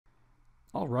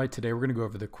All right, today we're going to go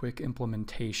over the quick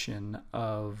implementation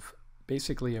of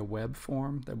basically a web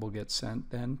form that will get sent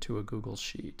then to a Google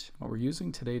Sheet. What we're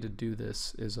using today to do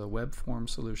this is a web form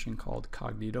solution called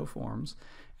Cognito Forms,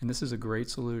 and this is a great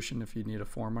solution if you need a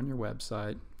form on your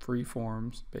website. Free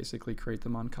forms, basically create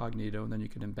them on Cognito and then you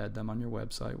can embed them on your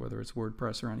website, whether it's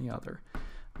WordPress or any other.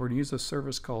 We're going to use a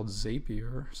service called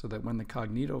Zapier so that when the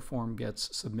Cognito form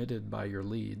gets submitted by your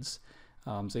leads,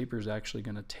 Zapier is actually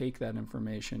going to take that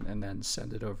information and then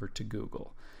send it over to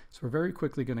Google. So we're very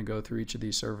quickly going to go through each of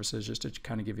these services just to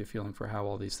kind of give you a feeling for how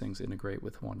all these things integrate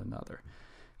with one another.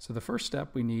 So the first step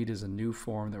we need is a new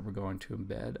form that we're going to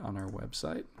embed on our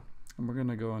website. And we're going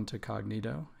to go into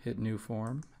Cognito, hit New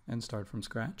Form, and start from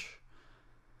scratch.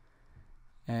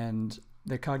 And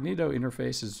the Cognito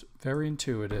interface is very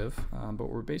intuitive, but what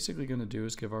we're basically going to do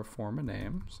is give our form a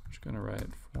name. So I'm just going to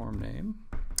write form name.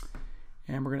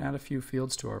 And we're going to add a few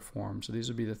fields to our form. So these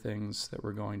would be the things that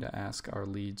we're going to ask our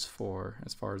leads for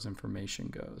as far as information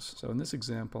goes. So in this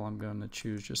example, I'm going to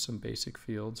choose just some basic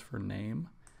fields for name.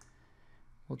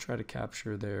 We'll try to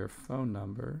capture their phone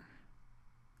number.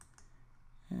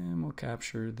 And we'll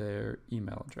capture their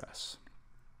email address.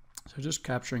 So just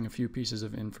capturing a few pieces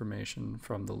of information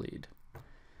from the lead.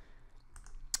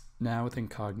 Now within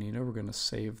Cognito, we're going to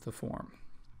save the form.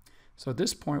 So at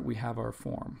this point we have our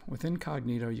form. Within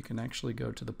Cognito you can actually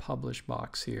go to the publish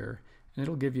box here and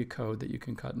it'll give you code that you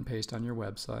can cut and paste on your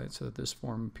website so that this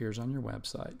form appears on your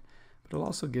website. But it'll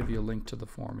also give you a link to the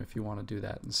form if you want to do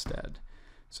that instead.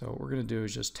 So what we're going to do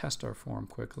is just test our form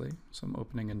quickly. So I'm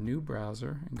opening a new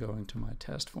browser and going to my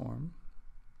test form.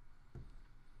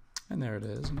 And there it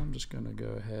is, and I'm just going to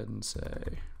go ahead and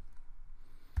say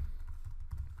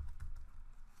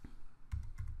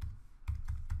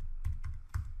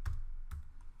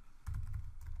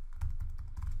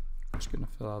just going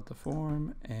to fill out the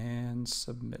form and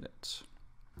submit it.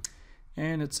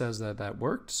 And it says that that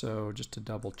worked, so just to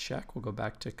double check, we'll go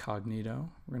back to Cognito.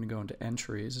 We're going to go into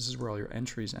entries. This is where all your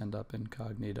entries end up in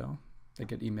Cognito. They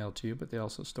get emailed to you, but they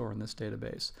also store in this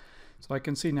database. So I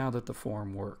can see now that the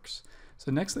form works. So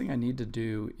the next thing I need to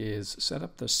do is set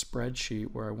up the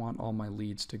spreadsheet where I want all my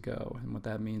leads to go. And what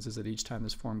that means is that each time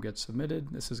this form gets submitted,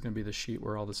 this is going to be the sheet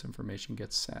where all this information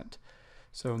gets sent.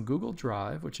 So in Google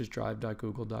Drive, which is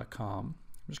drive.google.com,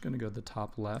 I'm just going to go to the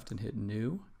top left and hit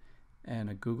New, and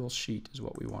a Google Sheet is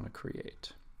what we want to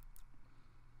create.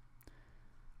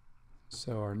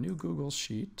 So our new Google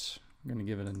Sheet, I'm going to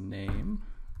give it a name.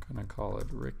 I'm going to call it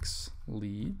Rick's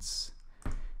Leads.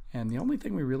 And the only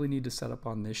thing we really need to set up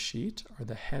on this sheet are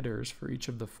the headers for each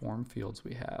of the form fields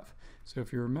we have. So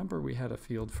if you remember, we had a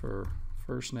field for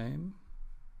first name,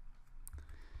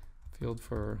 a field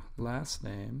for last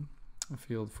name, a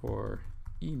field for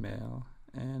email,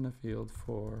 and a field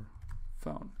for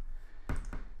phone.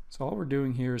 So all we're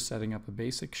doing here is setting up a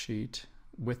basic sheet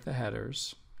with the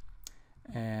headers,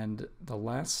 and the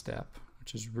last step,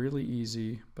 which is really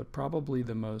easy but probably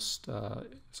the most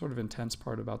sort of intense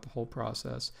part about the whole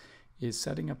process, is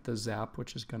setting up the Zap,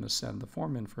 which is going to send the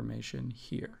form information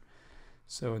here.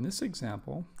 So in this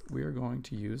example, we are going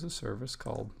to use a service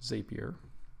called Zapier.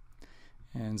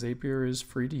 And Zapier is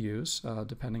free to use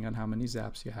depending on how many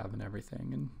Zaps you have and everything.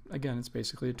 And again, it's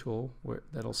basically a tool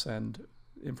that'll send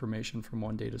information from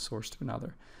one data source to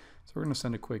another. So we're going to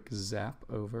send a quick Zap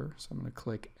over. So I'm going to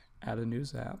click Add a new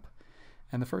Zap.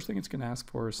 And the first thing it's going to ask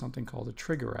for is something called a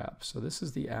trigger app. So this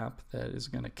is the app that is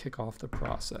going to kick off the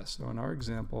process. So in our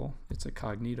example, it's a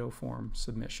Cognito form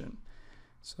submission.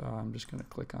 So I'm just going to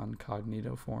click on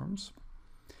Cognito Forms.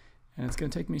 And it's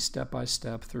going to take me step by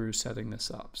step through setting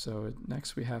this up. So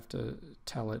next we have to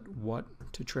tell it what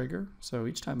to trigger. So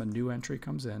each time a new entry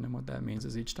comes in, and what that means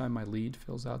is each time my lead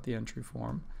fills out the entry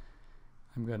form,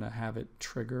 I'm going to have it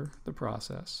trigger the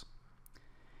process.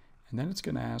 And then it's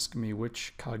going to ask me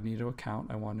which Cognito account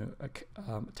I want to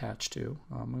attach to.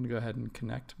 I'm going to go ahead and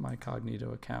connect my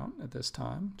Cognito account at this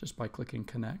time just by clicking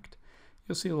connect.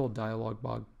 You'll see a little dialog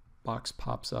box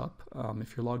pops up.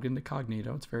 If you're logged into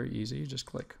Cognito, it's very easy. You just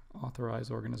click Authorize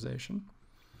Organization.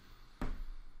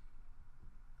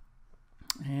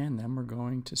 And then we're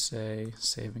going to say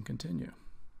Save and Continue.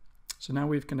 So now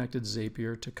we've connected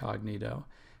Zapier to Cognito,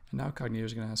 and now Cognito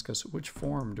is going to ask us which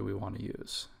form do we want to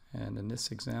use. And in this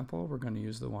example, we're going to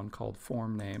use the one called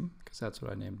Form Name, because that's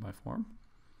what I named my form.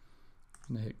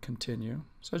 I'm going to hit Continue.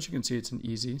 So as you can see, it's an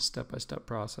easy step-by-step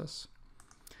process.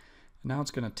 And now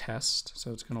it's going to test,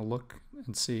 so it's going to look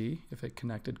and see if it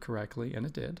connected correctly, and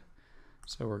it did.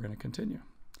 So we're going to continue.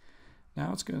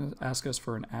 Now it's going to ask us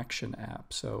for an action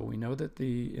app. So we know that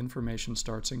the information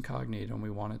starts in Cognito and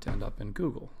we want it to end up in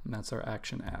Google, and that's our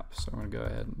action app. So I'm going to go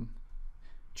ahead and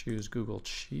choose Google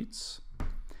Sheets.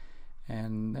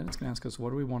 And then it's going to ask us, what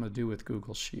do we want to do with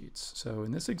Google Sheets? So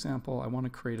in this example, I want to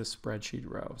create a spreadsheet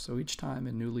row. So each time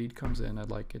a new lead comes in,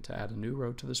 I'd like it to add a new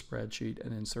row to the spreadsheet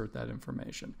and insert that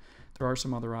information. There are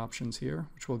some other options here,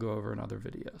 which we'll go over in other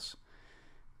videos.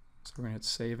 So we're going to hit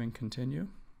save and continue.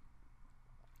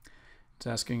 It's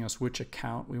asking us which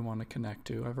account we want to connect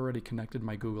to. I've already connected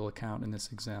my Google account in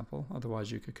this example.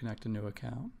 Otherwise, you could connect a new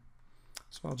account.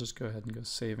 So I'll just go ahead and go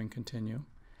save and continue.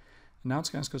 And now it's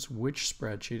going to ask us which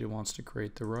spreadsheet it wants to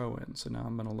create the row in. So now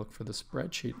I'm going to look for the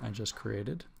spreadsheet I just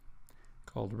created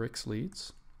called Rick's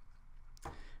Leads.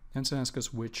 Then it's going to ask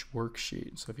us which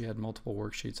worksheet. So if you had multiple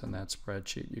worksheets on that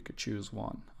spreadsheet, you could choose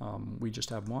one. We just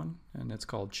have one, and it's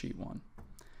called Sheet 1.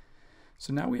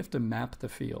 So now we have to map the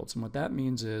fields. And what that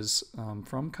means is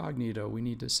from Cognito, we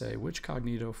need to say which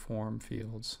Cognito form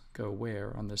fields go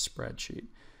where on this spreadsheet.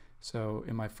 So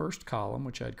in my first column,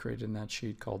 which I had created in that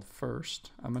sheet called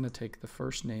First, I'm going to take the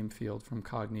first name field from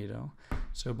Cognito.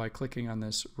 So by clicking on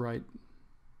this right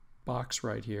box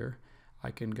right here, I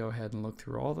can go ahead and look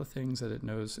through all the things that it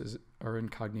knows are in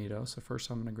Cognito. So first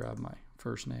I'm going to grab my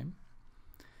first name.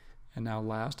 And now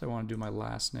last, I want to do my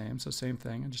last name. So same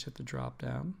thing, I just hit the drop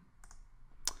down.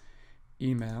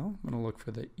 Email, I'm going to look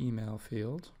for the email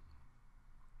field.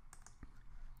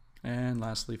 And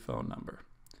lastly, phone number.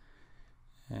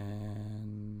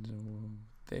 And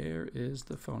there is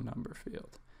the phone number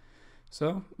field.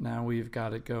 So now we've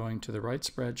got it going to the right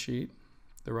spreadsheet,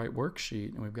 the right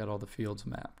worksheet, and we've got all the fields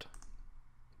mapped.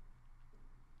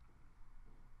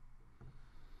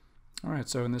 All right,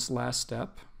 so in this last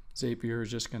step, Zapier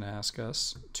is just going to ask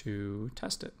us to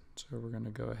test it. So we're going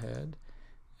to go ahead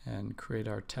and create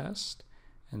our test,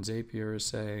 and Zapier is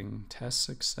saying test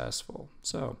successful.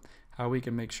 So how we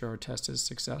can make sure our test is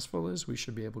successful is we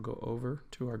should be able to go over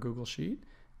to our Google Sheet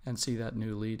and see that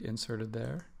new lead inserted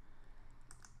there.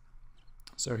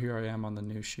 So here I am on the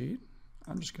new sheet.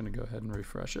 I'm just going to go ahead and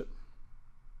refresh it.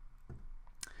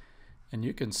 And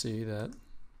you can see that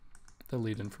the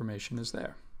lead information is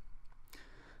there.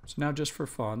 So now just for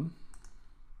fun,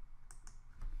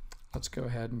 let's go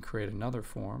ahead and create another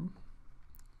form,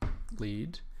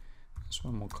 lead. This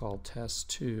one we'll call test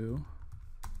 2.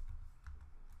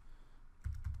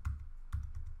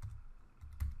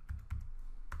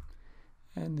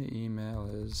 And the email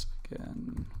is,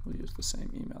 again, we'll use the same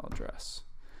email address.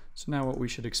 So now what we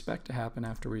should expect to happen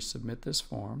after we submit this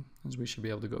form is we should be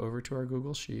able to go over to our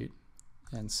Google Sheet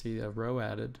and see a row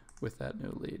added with that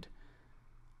new lead.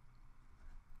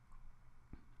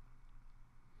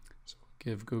 So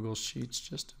we'll give Google Sheets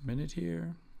just a minute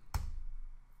here.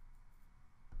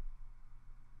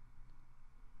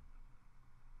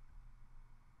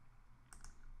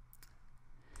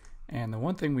 And the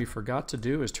one thing we forgot to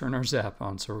do is turn our Zap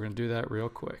on, so we're going to do that real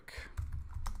quick.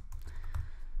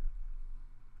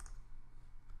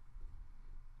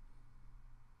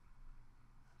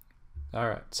 All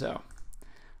right, so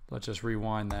let's just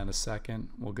rewind that a second.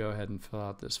 We'll go ahead and fill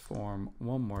out this form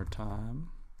one more time.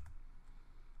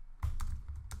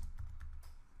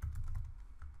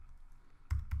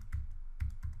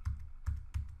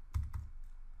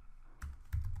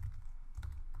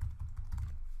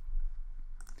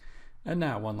 And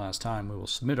now, one last time, we will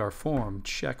submit our form,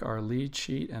 check our lead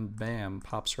sheet, and bam,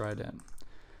 pops right in.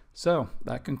 So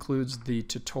that concludes the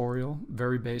tutorial,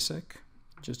 very basic,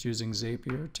 just using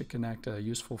Zapier to connect a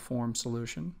useful form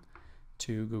solution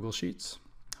to Google Sheets.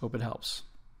 Hope it helps.